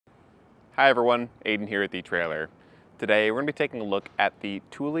Hi everyone, Aidan here at the Trailer. Today we're going to be taking a look at the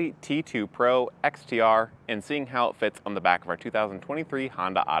Thule T2 Pro XTR and seeing how it fits on the back of our 2023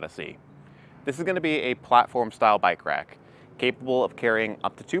 Honda Odyssey. This is going to be a platform style bike rack, capable of carrying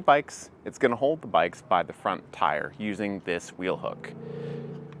up to 2 bikes. It's going to hold the bikes by the front tire using this wheel hook.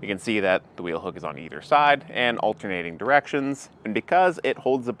 You can see that the wheel hook is on either side and alternating directions, and because it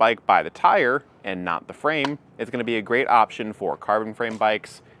holds the bike by the tire and not the frame, it's going to be a great option for carbon frame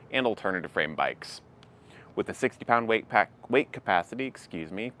bikes and alternative frame bikes. With a 60-pound weight capacity,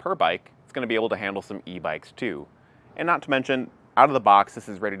 per bike, it's going to be able to handle some e-bikes too. And not to mention, out of the box, this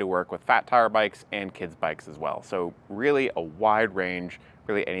is ready to work with fat tire bikes and kids bikes as well. So really a wide range,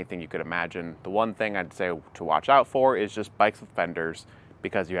 really anything you could imagine. The one thing I'd say to watch out for is just bikes with fenders,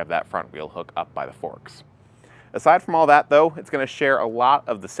 because you have that front wheel hook up by the forks. Aside from all that though, it's going to share a lot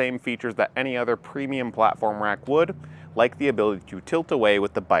of the same features that any other premium platform rack would, like the ability to tilt away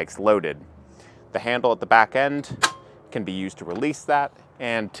with the bikes loaded. The handle at the back end can be used to release that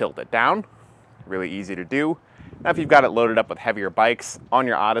and tilt it down. Really easy to do. Now if you've got it loaded up with heavier bikes, on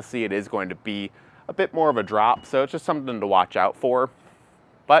your Odyssey it is going to be a bit more of a drop, so it's just something to watch out for.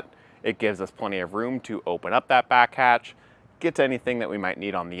 But it gives us plenty of room to open up that back hatch, get to anything that we might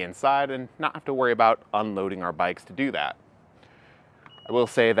need on the inside, and not have to worry about unloading our bikes to do that. I will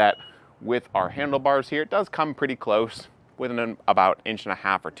say that with our handlebars here, it does come pretty close, within about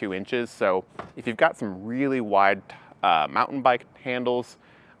 1.5 or 2 inches. So if you've got some really wide mountain bike handles,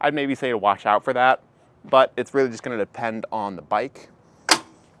 I'd maybe say to watch out for that. But it's really just going to depend on the bike,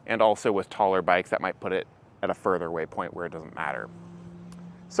 and also with taller bikes that might put it at a further away point where it doesn't matter.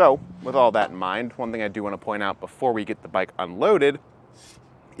 So with all that in mind, one thing I do want to point out before we get the bike unloaded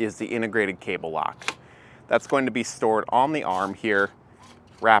is the integrated cable lock. That's going to be stored on the arm here,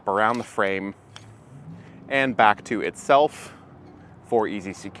 wrap around the frame and back to itself for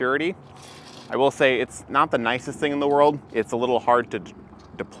easy security. I will say it's not the nicest thing in the world. It's a little hard to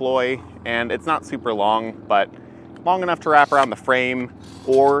deploy, and it's not super long, but long enough to wrap around the frame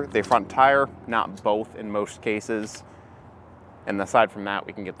or the front tire, not both in most cases. And aside from that,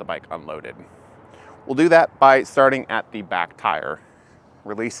 we can get the bike unloaded. We'll do that by starting at the back tire,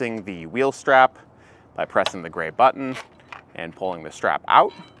 releasing the wheel strap by pressing the gray button and pulling the strap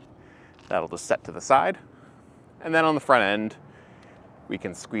out. That'll just set to the side. And then on the front end, we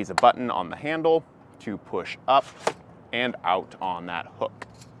can squeeze a button on the handle to push up and out on that hook.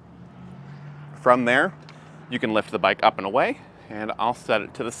 From there, you can lift the bike up and away, and I'll set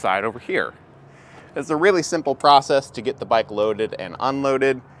it to the side over here. It's a really simple process to get the bike loaded and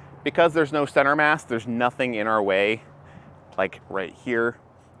unloaded. Because there's no center mass, there's nothing in our way, like right here,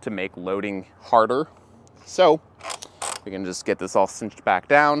 to make loading harder. So we can just get this all cinched back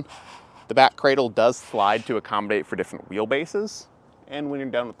down. The back cradle does slide to accommodate for different wheelbases. And when you're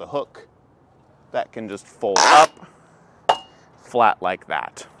done with the hook, that can just fold up flat like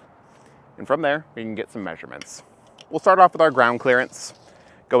that. And from there, we can get some measurements. We'll start off with our ground clearance.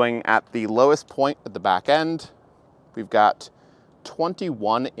 Going at the lowest point at the back end, we've got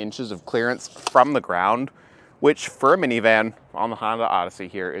 21 inches of clearance from the ground, which for a minivan on the Honda Odyssey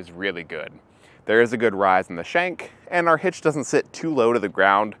here is really good. There is a good rise in the shank, and our hitch doesn't sit too low to the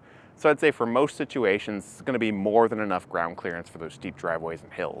ground, so I'd say for most situations, it's going to be more than enough ground clearance for those steep driveways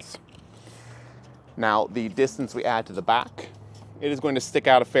and hills. Now, the distance we add to the back, it is going to stick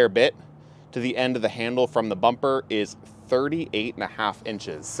out a fair bit. To the end of the handle from the bumper is 38.5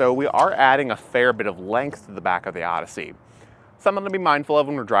 inches. So we are adding a fair bit of length to the back of the Odyssey. Something to be mindful of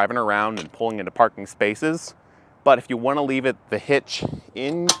when we're driving around and pulling into parking spaces. But if you want to leave the hitch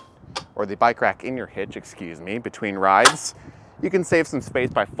in, or the bike rack in your hitch, between rides, you can save some space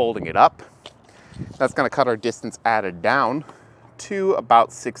by folding it up. That's going to cut our distance added down to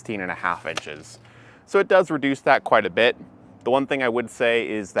about 16.5 inches. So it does reduce that quite a bit. The one thing I would say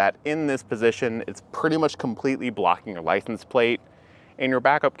is that in this position, it's pretty much completely blocking your license plate, and your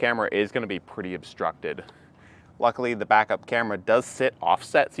backup camera is going to be pretty obstructed. Luckily, the backup camera does sit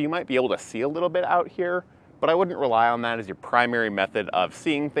offset, so you might be able to see a little bit out here, but I wouldn't rely on that as your primary method of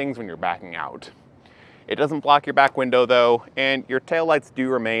seeing things when you're backing out. It doesn't block your back window though, and your taillights do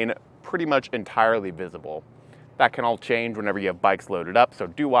remain pretty much entirely visible. That can all change whenever you have bikes loaded up, so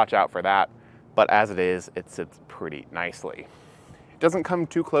do watch out for that. But as it is, it sits pretty nicely. It doesn't come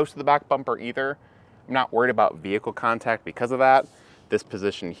too close to the back bumper either. I'm not worried about vehicle contact because of that. This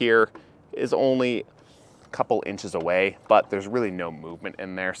position here is only a couple inches away, but there's really no movement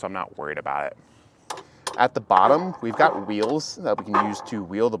in there, so I'm not worried about it. At the bottom, we've got wheels that we can use to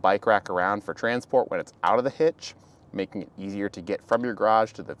wheel the bike rack around for transport when it's out of the hitch, making it easier to get from your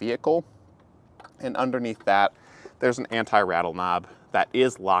garage to the vehicle. And underneath that, there's an anti-rattle knob that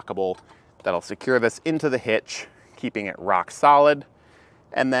is lockable. that'll secure this into the hitch, keeping it rock solid.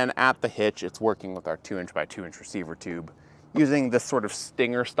 And then at the hitch, it's working with our 2" by 2" receiver tube, using this sort of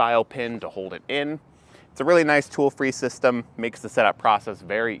stinger style pin to hold it in. It's a really nice tool-free system, makes the setup process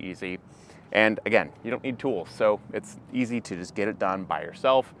very easy. And again, you don't need tools, so it's easy to just get it done by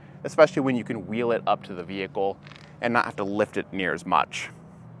yourself, especially when you can wheel it up to the vehicle and not have to lift it near as much.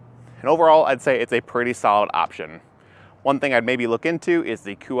 And overall, I'd say it's a pretty solid option. One thing I'd maybe look into is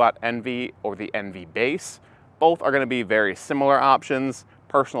the Kuat NV or the NV Base. Both are going to be very similar options,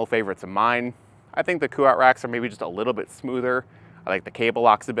 personal favorites of mine. I think the Kuat racks are maybe just a little bit smoother. I like the cable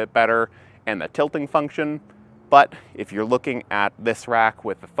locks a bit better and the tilting function. But if you're looking at this rack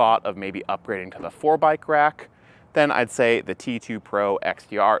with the thought of maybe upgrading to the 4-bike rack, then I'd say the T2 Pro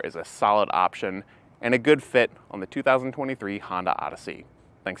XTR is a solid option and a good fit on the 2023 Honda Odyssey.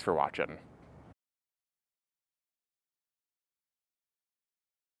 Thanks for watching.